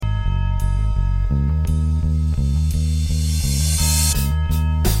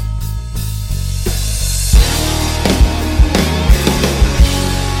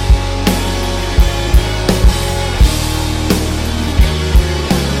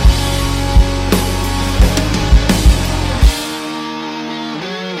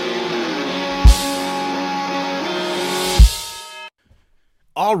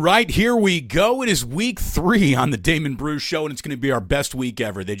All right, here we go. It is week 3 on the Damon Bruce Show, and it's going to be our best week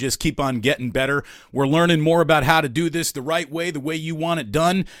ever. They just keep on getting better. We're learning more about how to do this the right way, the way you want it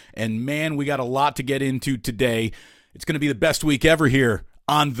done. And, man, we got a lot to get into today. It's going to be the best week ever here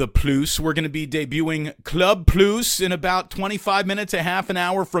on The Plus. We're going to be debuting Club Plus in about 25 minutes, a half an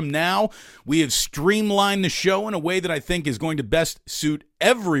hour from now. We have streamlined the show in a way that I think is going to best suit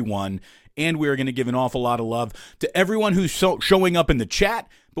everyone. And we are going to give an awful lot of love to everyone who's showing up in the chat,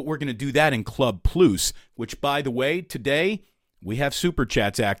 but we're going to do that in Club Plus, which, by the way, today we have Super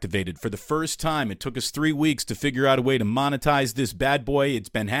Chats activated for the first time. It took us 3 weeks to figure out a way to monetize this bad boy. It's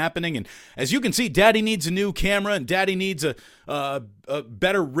been happening, and as you can see, Daddy needs a new camera, and Daddy needs a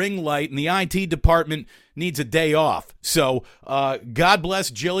better ring light, and the IT department needs a day off. So God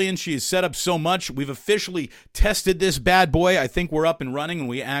bless Jillian. She has set up so much. We've officially tested this bad boy. I think we're up and running, and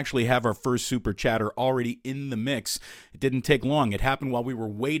we actually have our first Super Chatter already in the mix. It didn't take long. It happened while we were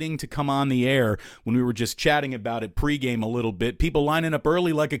waiting to come on the air, when we were just chatting about it pregame a little bit. People lining up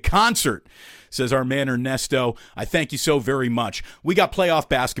early like a concert, says our man Ernesto. I thank you so very much. We got playoff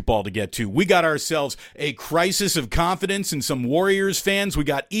basketball to get to. We got ourselves a crisis of confidence in some Warriors fans. We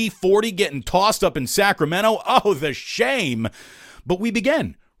got E-40 getting tossed up in Sacramento. Oh, the shame. But we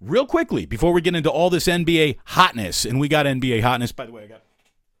begin real quickly before we get into all this NBA hotness. And we got NBA hotness. By the way, I got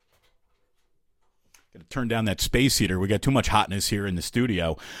to turn down that space heater. We got too much hotness here in the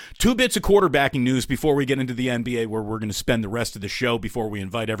studio. 2 bits of quarterbacking news before we get into the NBA, where we're going to spend the rest of the show before we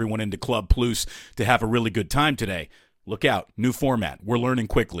invite everyone into Club Plus to have a really good time today. Look out. New format. We're learning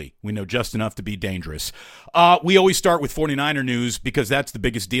quickly. We know just enough to be dangerous. We always start with 49er news because that's the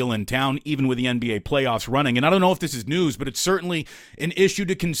biggest deal in town, even with the NBA playoffs running. And I don't know if this is news, but it's certainly an issue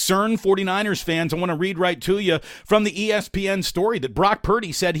to concern 49ers fans. I want to read right to you from the ESPN story that Brock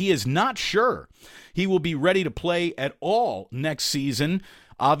Purdy said he is not sure he will be ready to play at all next season.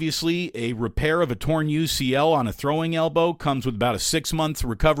 Obviously, a repair of a torn UCL on a throwing elbow comes with about a 6-month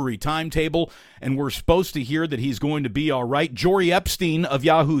recovery timetable, and we're supposed to hear that he's going to be all right. Jory Epstein of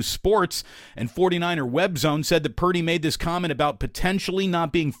Yahoo Sports and 49er Web Zone said that Purdy made this comment about potentially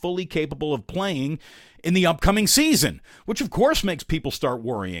not being fully capable of playing in the upcoming season, which of course makes people start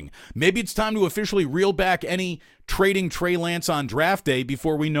worrying. Maybe it's time to officially reel back any trading Trey Lance on draft day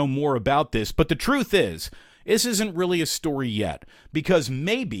before we know more about this. But the truth is, this isn't really a story yet, because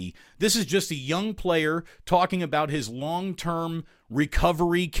maybe this is just a young player talking about his long-term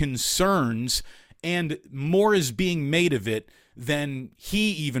recovery concerns, and more is being made of it than he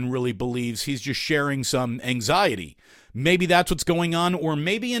even really believes. He's just sharing some anxiety. Maybe that's what's going on, or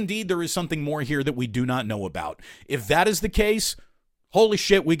maybe indeed there is something more here that we do not know about. If that is the case, holy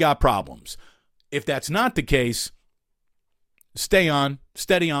shit, we got problems. If that's not the case, stay on,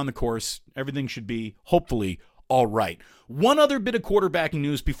 steady on the course. Everything should be, hopefully, all right. One other bit of quarterbacking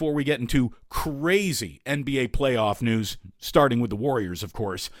news before we get into crazy NBA playoff news, starting with the Warriors, of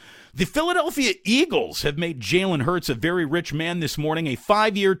course. The Philadelphia Eagles have made Jalen Hurts a very rich man this morning, a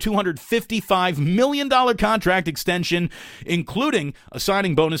 5-year, $255 million contract extension, including a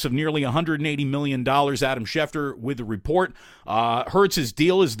signing bonus of nearly $180 million. Adam Schefter with the report. Hurts'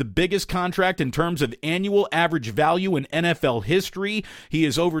 deal is the biggest contract in terms of annual average value in NFL history. He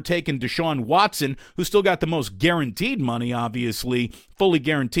has overtaken Deshaun Watson, who still got the most guaranteed money, obviously. Fully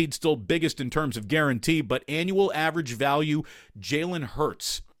guaranteed, still biggest in terms of guarantee, but annual average value, Jalen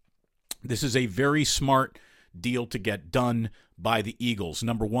Hurts. This is a very smart deal to get done by the Eagles.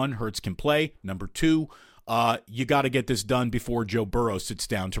 Number one, Hurts can play. Number two, you got to get this done before Joe Burrow sits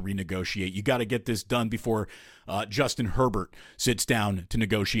down to renegotiate. You got to get this done before Justin Herbert sits down to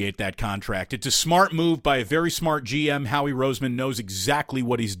negotiate that contract. It's a smart move by a very smart GM. Howie Roseman knows exactly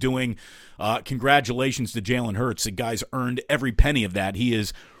what he's doing. Congratulations to Jalen Hurts. The guy's earned every penny of that. He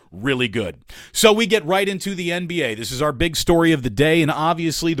is really good. So we get right into the NBA. This is our big story of the day, and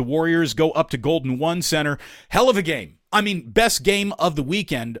obviously the Warriors go up to Golden One Center. Hell of a game. I mean, best game of the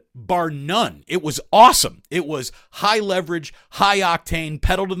weekend, bar none. It was awesome. It was high leverage, high octane,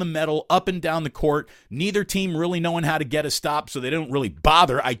 pedal to the metal, up and down the court. Neither team really knowing how to get a stop, so they didn't really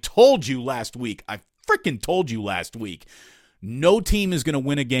bother. I told you last week. I freaking told you last week. No team is going to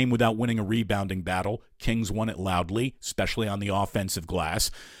win a game without winning a rebounding battle. Kings won it loudly, especially on the offensive glass.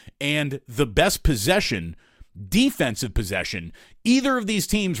 And the best possession, defensive possession, either of these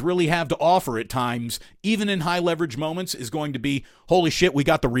teams really have to offer at times, even in high leverage moments, is going to be, holy shit, we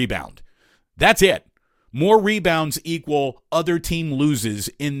got the rebound. That's it. More rebounds equal other team loses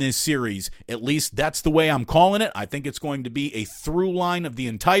in this series. At least that's the way I'm calling it. I think it's going to be a through line of the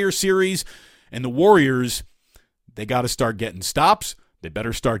entire series. And the Warriors, they got to start getting stops. They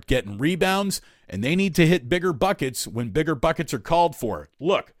better start getting rebounds, and they need to hit bigger buckets when bigger buckets are called for.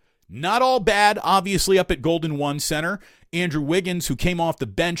 Look, not all bad, obviously, up at Golden One Center. Andrew Wiggins, who came off the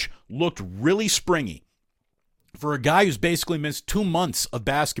bench, looked really springy. For a guy who's basically missed 2 months of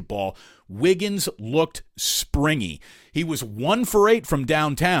basketball, Wiggins looked springy. He was 1 for 8 from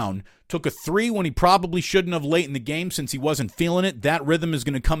downtown, took a 3 when he probably shouldn't have late in the game since he wasn't feeling it. That rhythm is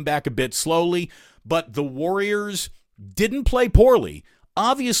going to come back a bit slowly, but the Warriors didn't play poorly.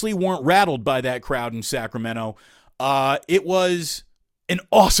 Obviously weren't rattled by that crowd in Sacramento. It was an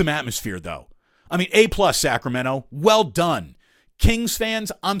awesome atmosphere, though. I mean, A+ Sacramento, well done. Kings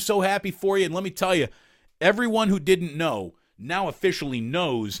fans, I'm so happy for you, and let me tell you, everyone who didn't know now officially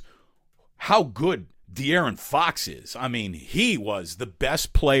knows how good De'Aaron Fox is. I mean, he was the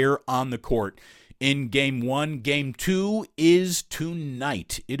best player on the court in Game 1. Game 2 is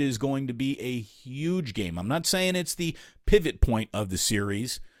tonight. It is going to be a huge game. I'm not saying it's the pivot point of the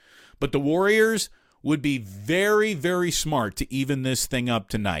series, but the Warriors would be very, very smart to even this thing up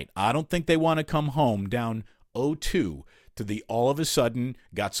tonight. I don't think they want to come home down 0-2 to the all of a sudden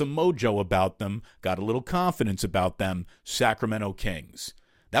got some mojo about them, got a little confidence about them, Sacramento Kings.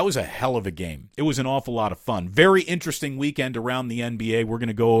 That was a hell of a game. It was an awful lot of fun. Very interesting weekend around the NBA. We're going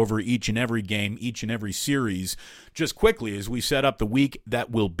to go over each and every game, each and every series. Just quickly, as we set up the week that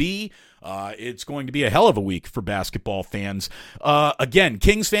will be, it's going to be a hell of a week for basketball fans. Again,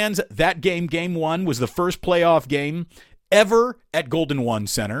 Kings fans, that game, Game 1, was the first playoff game ever at Golden One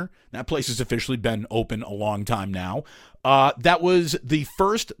Center. That place has officially been open a long time now. That was the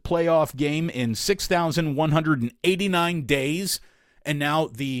first playoff game in 6,189 days. And now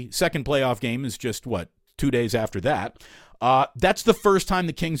the second playoff game is just, 2 days after that. That's the first time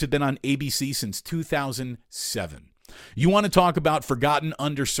the Kings have been on ABC since 2007. You want to talk about forgotten,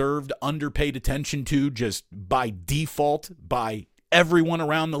 underserved, underpaid attention to just by default by everyone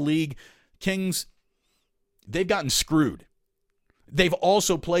around the league? Kings, they've gotten screwed. They've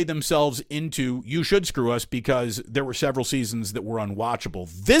also played themselves into, you should screw us because there were several seasons that were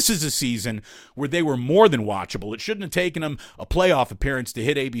unwatchable. This is a season where they were more than watchable. It shouldn't have taken them a playoff appearance to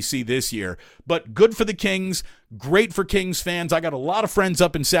hit ABC this year. But good for the Kings. Great for Kings fans. I got a lot of friends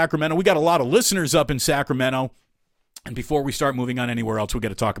up in Sacramento. We got a lot of listeners up in Sacramento. And before we start moving on anywhere else, we got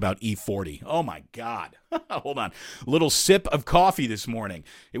to talk about E-40. Oh, my God. Hold on. A little sip of coffee this morning.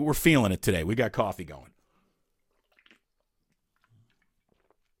 We're feeling it today. We got coffee going.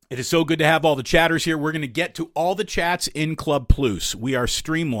 It is so good to have all the chatters here. We're going to get to all the chats in Club Plus. We are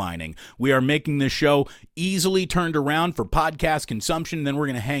streamlining. We are making this show easily turned around for podcast consumption. Then we're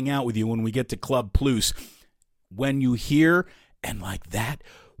going to hang out with you when we get to Club Plus. When you hear, and like that,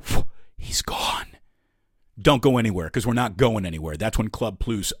 he's gone. Don't go anywhere because we're not going anywhere. That's when Club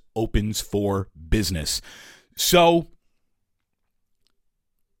Plus opens for business. So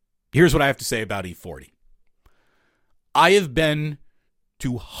here's what I have to say about E-40. I have been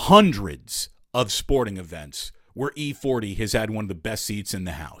to hundreds of sporting events where E-40 has had one of the best seats in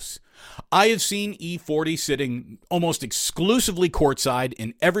the house. I have seen E-40 sitting almost exclusively courtside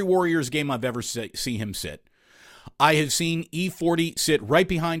in every Warriors game I've ever seen him sit. I have seen E-40 sit right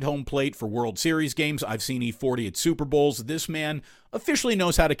behind home plate for World Series games. I've seen E-40 at Super Bowls. This man officially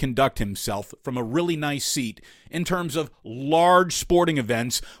knows how to conduct himself from a really nice seat in terms of large sporting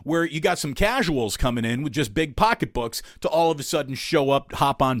events where you got some casuals coming in with just big pocketbooks to all of a sudden show up,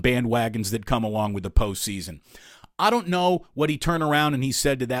 hop on bandwagons that come along with the postseason. I don't know what he turned around and he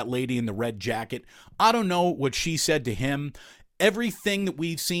said to that lady in the red jacket. I don't know what she said to him. Everything that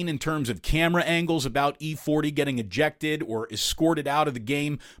we've seen in terms of camera angles about E-40 getting ejected or escorted out of the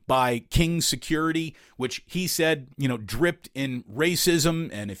game by King's security, which he said, dripped in racism.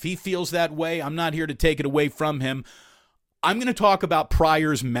 And if he feels that way, I'm not here to take it away from him. I'm going to talk about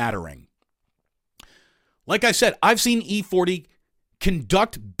priors mattering. Like I said, I've seen E-40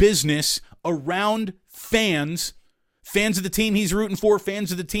 conduct business around fans of the team he's rooting for,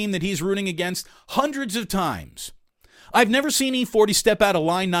 fans of the team that he's rooting against, hundreds of times. I've never seen E-40 step out of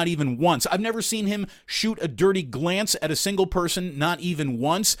line, not even once. I've never seen him shoot a dirty glance at a single person, not even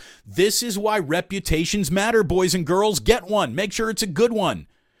once. This is why reputations matter, boys and girls. Get one. Make sure it's a good one.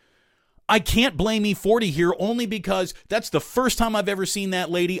 I can't blame E-40 here only because that's the first time I've ever seen that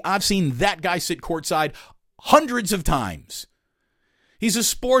lady. I've seen that guy sit courtside hundreds of times. He's a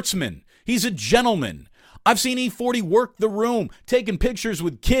sportsman. He's a gentleman. I've seen E-40 work the room, taking pictures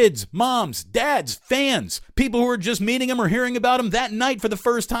with kids, moms, dads, fans, people who are just meeting him or hearing about him that night for the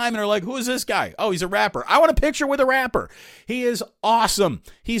first time and are like, who is this guy? Oh, he's a rapper. I want a picture with a rapper. He is awesome.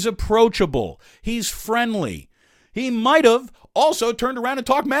 He's approachable. He's friendly. He might have also turned around and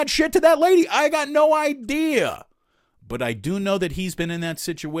talked mad shit to that lady. I got no idea. but I do know that he's been in that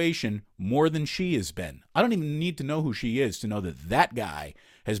situation more than she has been. I don't even need to know who she is to know that that guy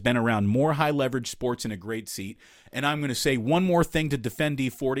has been around more high-leverage sports in a great seat. And I'm going to say one more thing to defend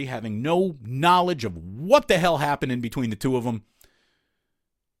E-40, having no knowledge of what the hell happened in between the two of them.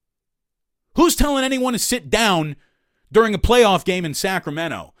 Who's telling anyone to sit down during a playoff game in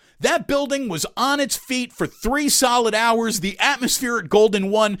Sacramento? That building was on its feet for 3 solid hours. The atmosphere at Golden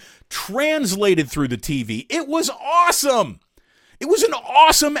One translated through the TV. It was awesome. It was an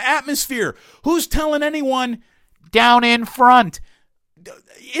awesome atmosphere. Who's telling anyone down in front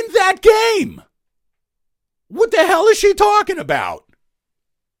in that game? What the hell is she talking about?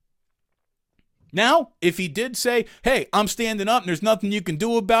 Now, if he did say, hey, I'm standing up and there's nothing you can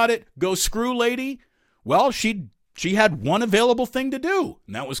do about it, go screw, lady, well, she had one available thing to do,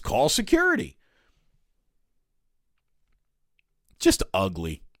 and that was call security. Just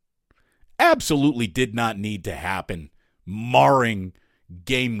ugly. Absolutely did not need to happen. Marring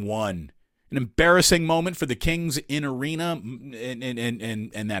Game 1. An embarrassing moment for the Kings in arena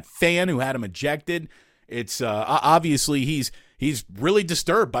and that fan who had him ejected. It's obviously he's really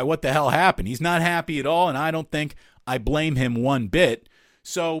disturbed by what the hell happened. He's not happy at all, and I don't think I blame him one bit.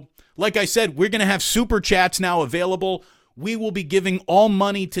 So, like I said, we're going to have super chats now available. We will be giving all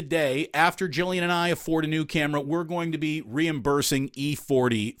money today. After Jillian and I afford a new camera, we're going to be reimbursing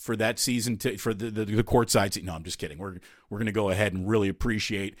E-40 for that season, for the courtside seat. No, I'm just kidding. We're going to go ahead and really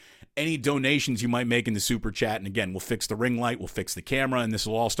appreciate any donations you might make in the super chat. And again, we'll fix the ring light, we'll fix the camera, and this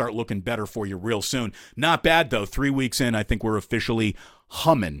will all start looking better for you real soon. Not bad, though. 3 weeks in, I think we're officially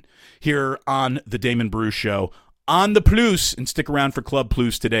humming here on the Damon Bruce Show on the Plus, and stick around for Club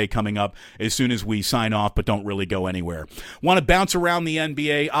Plus today coming up as soon as we sign off, but don't really go anywhere. Want to bounce around the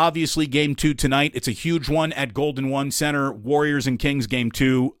NBA. Obviously, Game 2 tonight. It's a huge one at Golden One Center. Warriors and Kings Game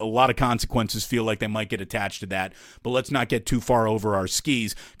 2. A lot of consequences feel like they might get attached to that, but let's not get too far over our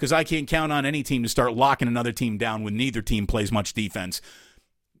skis, because I can't count on any team to start locking another team down when neither team plays much defense.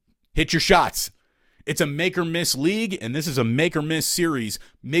 Hit your shots. It's a make-or-miss league, and this is a make-or-miss series,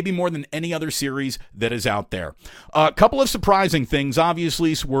 maybe more than any other series that is out there. A couple of surprising things,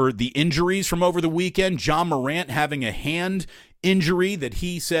 obviously, were the injuries from over the weekend. John Morant having a hand injury that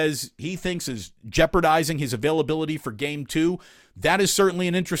he says he thinks is jeopardizing his availability for Game 2. That is certainly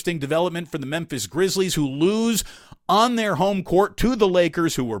an interesting development for the Memphis Grizzlies, who lose on their home court to the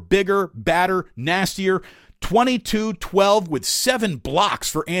Lakers, who were bigger, badder, nastier. 22-12 with 7 blocks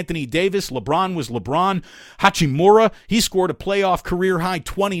for Anthony Davis. LeBron was LeBron. Hachimura, he scored a playoff career-high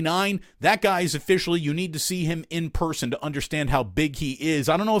 29. That guy is officially, you need to see him in person to understand how big he is.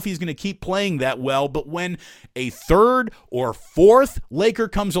 I don't know if he's going to keep playing that well, but when a third or fourth Laker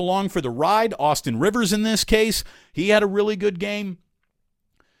comes along for the ride, Austin Rivers in this case, he had a really good game.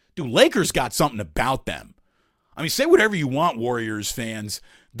 Dude, Lakers got something about them. I mean, say whatever you want, Warriors fans.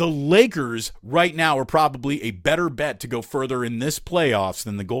 The Lakers right now are probably a better bet to go further in this playoffs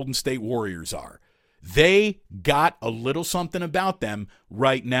than the Golden State Warriors are. They got a little something about them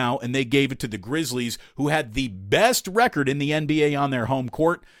right now, and they gave it to the Grizzlies, who had the best record in the NBA on their home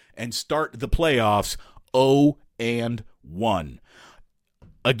court, and start the playoffs 0-1.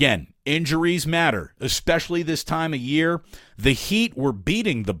 Again, injuries matter, especially this time of year. The Heat were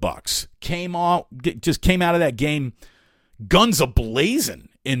beating the Bucks. Came out of that game guns a-blazing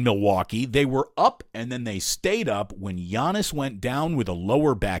in Milwaukee. They were up, and then they stayed up when Giannis went down with a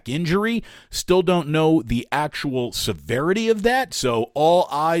lower back injury. Still don't know the actual severity of that, so all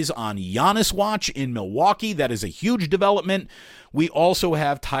eyes on Giannis watch in Milwaukee. That is a huge development. We also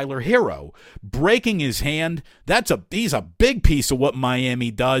have Tyler Hero breaking his hand. He's a big piece of what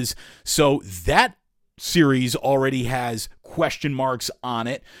Miami does. So that series already has question marks on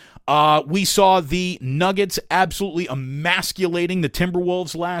it. We saw the Nuggets absolutely emasculating the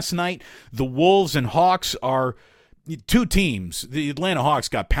Timberwolves last night. The Wolves and Hawks are two teams. The Atlanta Hawks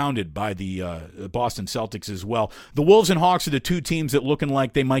got pounded by the Boston Celtics as well. The Wolves and Hawks are the two teams that looking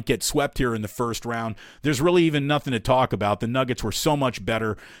like they might get swept here in the first round. There's really even nothing to talk about. The Nuggets were so much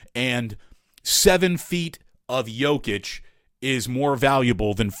better, and 7 feet of Jokic is more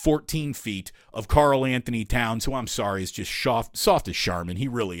valuable than 14 feet of Karl Anthony Towns, who I'm sorry is just soft as Charmin. He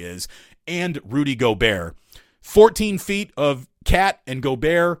really is. And Rudy Gobert. 14 feet of Cat and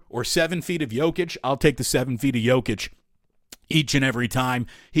Gobert, or 7 feet of Jokic. I'll take the 7 feet of Jokic each and every time.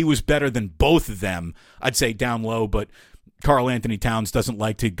 He was better than both of them. I'd say down low, but Karl Anthony Towns doesn't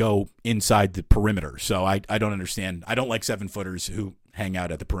like to go inside the perimeter. So I don't understand. I don't like 7-footers who hang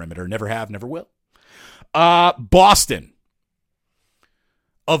out at the perimeter. Never have, never will. Boston.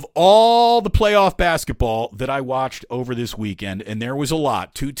 Of all the playoff basketball that I watched over this weekend, and there was a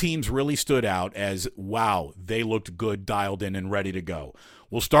lot, two teams really stood out as, wow, they looked good, dialed in, and ready to go.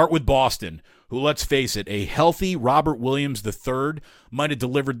 We'll start with Boston, who, let's face it, a healthy Robert Williams III might have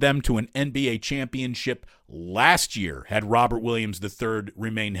delivered them to an NBA championship last year had Robert Williams III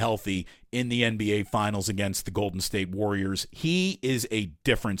remained healthy in the NBA Finals against the Golden State Warriors. He is a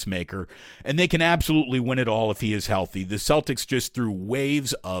difference maker, and they can absolutely win it all if he is healthy. The Celtics just threw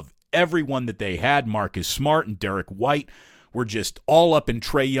waves of everyone that they had. Marcus Smart and Derek White were just all up in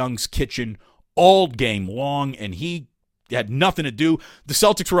Trae Young's kitchen all game long, and he had nothing to do. The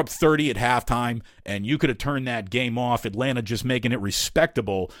Celtics were up 30 at halftime, and you could have turned that game off. Atlanta just making it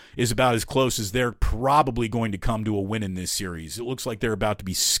respectable is about as close as they're probably going to come to a win in this series. It looks like they're about to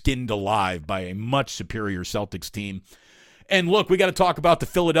be skinned alive by a much superior Celtics team. And look, we got to talk about the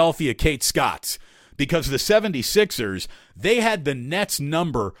Philadelphia Kate Scotts, because the 76ers, they had the Nets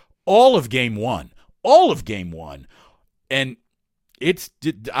number all of game one. And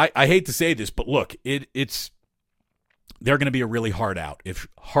I hate to say this, but look, they're going to be a really hard out. If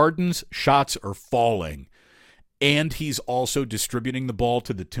Harden's shots are falling and he's also distributing the ball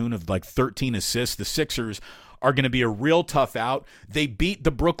to the tune of like 13 assists, the Sixers are going to be a real tough out. They beat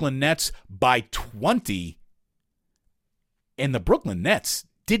the Brooklyn Nets by 20, and the Brooklyn Nets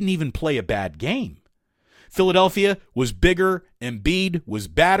didn't even play a bad game. Philadelphia was bigger, Embiid was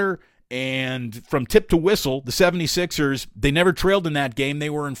badder, and from tip to whistle, the 76ers, they never trailed in that game. They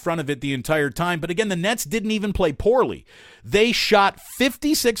were in front of it the entire time. But again, the Nets didn't even play poorly. They shot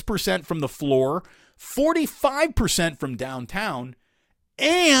 56% from the floor, 45% from downtown,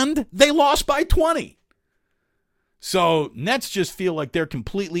 and they lost by 20. So Nets just feel like they're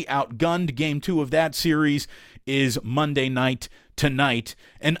completely outgunned. Game 2 of that series is Monday night tonight.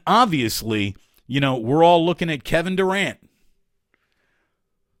 And obviously, we're all looking at Kevin Durant.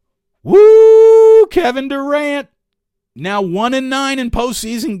 Woo, Kevin Durant. Now 1-9 in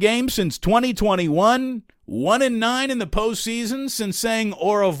postseason games since 2021. 1-9 in the postseason since saying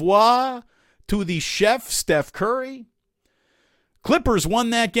au revoir to the chef, Steph Curry. Clippers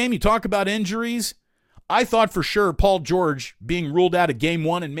won that game. You talk about injuries. I thought for sure Paul George being ruled out of game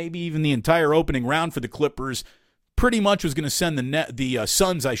 1 and maybe even the entire opening round for the Clippers pretty much was going to send the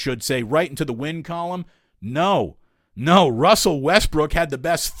Suns, I should say, right into the win column. No, Russell Westbrook had the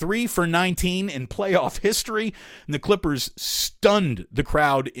best 3 for 19 in playoff history, and the Clippers stunned the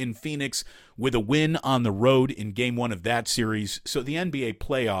crowd in Phoenix with a win on the road in Game 1 of that series. So the NBA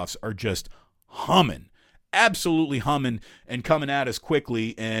playoffs are just humming, absolutely humming, and coming at us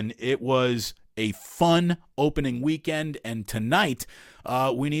quickly, and it was a fun opening weekend. And tonight,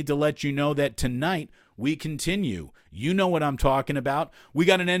 we need to let you know that tonight we continue. You know what I'm talking about. We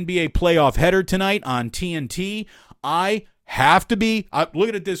got an NBA playoff header tonight on TNT. I have to be, look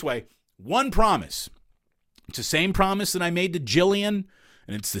at it this way, one promise. It's the same promise that I made to Jillian,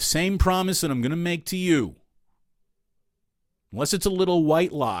 and it's the same promise that I'm going to make to you. Unless it's a little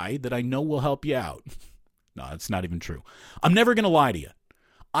white lie that I know will help you out. No, that's not even true. I'm never going to lie to you.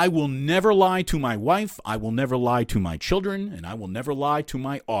 I will never lie to my wife, I will never lie to my children, and I will never lie to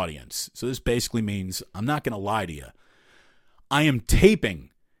my audience. So this basically means I'm not going to lie to you. I am taping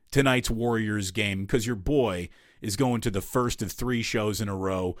tonight's Warriors game because your boy is going to the first of 3 shows in a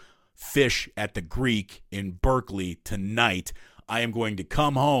row, Fish at the Greek in Berkeley tonight. I am going to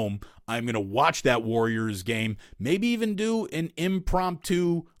come home. I'm going to watch that Warriors game, maybe even do an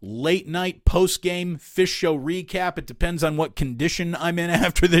impromptu late-night post-game Fish show recap. It depends on what condition I'm in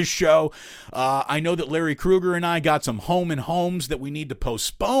after this show. I know that Larry Krueger and I got some home and homes that we need to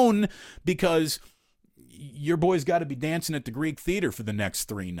postpone because your boy's got to be dancing at the Greek Theater for the next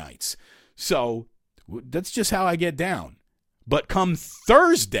 3 nights. So that's just how I get down. But come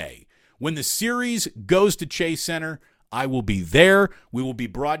Thursday, when the series goes to Chase Center, I will be there. We will be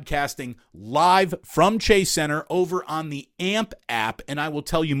broadcasting live from Chase Center over on the AMP app, and I will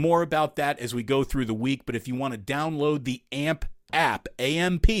tell you more about that as we go through the week. But if you want to download the AMP app,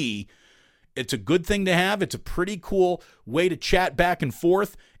 AMP, it's a good thing to have. It's a pretty cool way to chat back and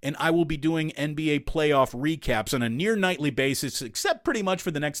forth, and I will be doing NBA playoff recaps on a near nightly basis, except pretty much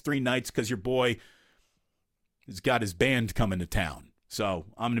for the next 3 nights because your boy has got his band coming to town. So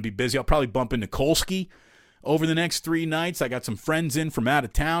I'm going to be busy. I'll probably bump into Kolsky over the next 3 nights. I got some friends in from out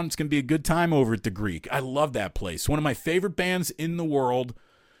of town. It's going to be a good time over at the Greek. I love that place. One of my favorite bands in the world,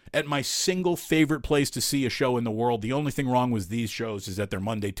 at my single favorite place to see a show in the world. The only thing wrong with these shows is that they're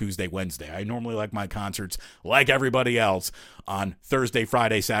Monday, Tuesday, Wednesday. I normally like my concerts, like everybody else, on Thursday,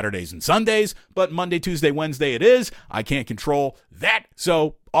 Friday, Saturdays, and Sundays, but Monday, Tuesday, Wednesday it is. I can't control that,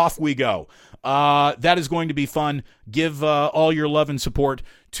 so off we go. That is going to be fun. Give all your love and support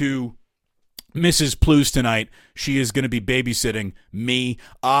to Mrs. Plus tonight. She is going to be babysitting me.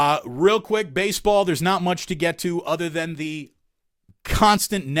 Real quick, baseball, there's not much to get to other than the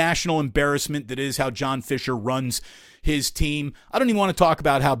constant national embarrassment that is how John Fisher runs his team. I don't even want to talk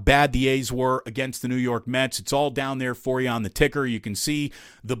about how bad the A's were against the New York Mets. It's all down there for you on the ticker. You can see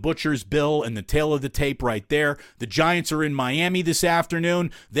the butcher's bill and the tail of the tape right there. The Giants are in Miami this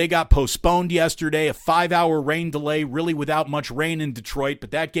afternoon. They got postponed yesterday, a 5-hour rain delay, really without much rain in Detroit,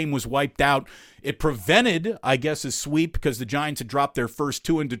 but that game was wiped out. It prevented, I guess, a sweep because the Giants had dropped their first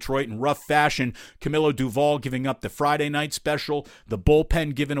 2 in Detroit in rough fashion. Camilo Duvall giving up the Friday night special, the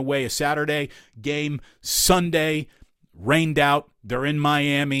bullpen giving away a Saturday game. Sunday, rained out. They're in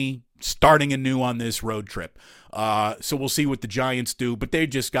Miami, starting anew on this road trip. So we'll see what the Giants do, but they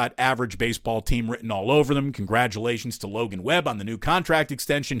just got average baseball team written all over them. Congratulations to Logan Webb on the new contract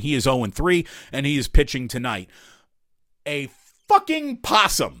extension. He is 0-3, and he is pitching tonight. A fucking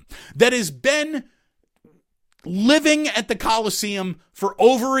possum that has been living at the Coliseum for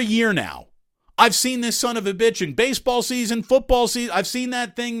over a year now. I've seen this son of a bitch in baseball season, football season. I've seen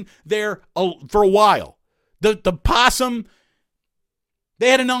that thing there for a while. The possum, they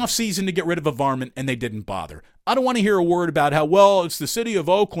had an offseason to get rid of a varmint, and they didn't bother. I don't want to hear a word about how, well, it's the city of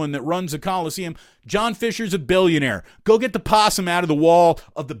Oakland that runs the Coliseum. John Fisher's a billionaire. Go get the possum out of the wall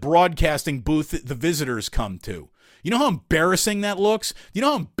of the broadcasting booth that the visitors come to. You know how embarrassing that looks? You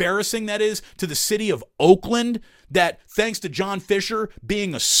know how embarrassing that is to the city of Oakland that, thanks to John Fisher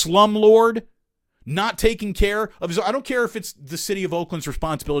being a slumlord, not taking care of his... I don't care if it's the city of Oakland's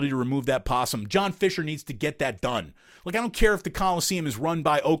responsibility to remove that possum. John Fisher needs to get that done. Like, I don't care if the Coliseum is run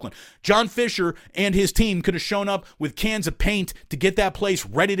by Oakland. John Fisher and his team could have shown up with cans of paint to get that place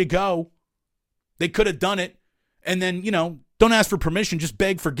ready to go. They could have done it. And then, don't ask for permission. Just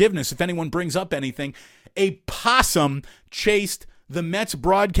beg forgiveness if anyone brings up anything. A possum chased the Mets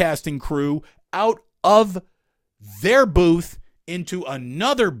broadcasting crew out of their booth into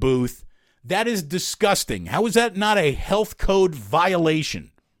another booth. That is disgusting. How is that not a health code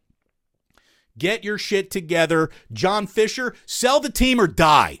violation? Get your shit together. John Fisher, sell the team or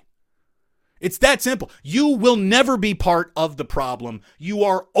die. It's that simple. You will never be part of the problem. You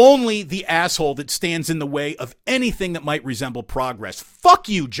are only the asshole that stands in the way of anything that might resemble progress. Fuck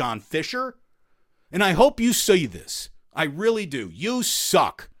you, John Fisher. And I hope you see this. I really do. You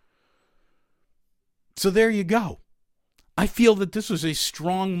suck. So there you go. I feel that this was a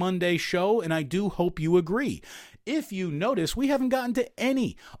strong Monday show, and I do hope you agree. If you notice, we haven't gotten to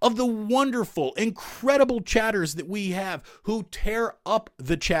any of the wonderful, incredible chatters that we have who tear up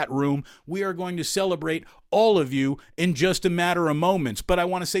the chat room. We are going to celebrate all of you in just a matter of moments. But I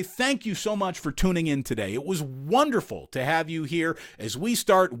want to say thank you so much for tuning in today. It was wonderful to have you here as we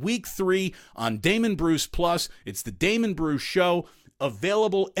start week 3 on Damon Bruce Plus. It's the Damon Bruce Show,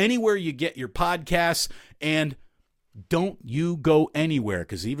 available anywhere you get your podcasts. And don't you go anywhere,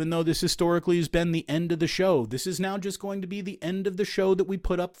 because even though this historically has been the end of the show, this is now just going to be the end of the show that we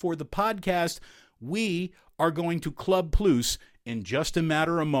put up for the podcast. We are going to Club Plus in just a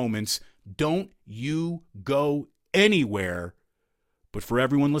matter of moments. Don't you go anywhere. But for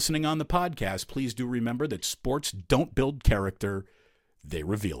everyone listening on the podcast, please do remember that sports don't build character, they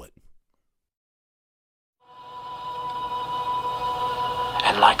reveal it.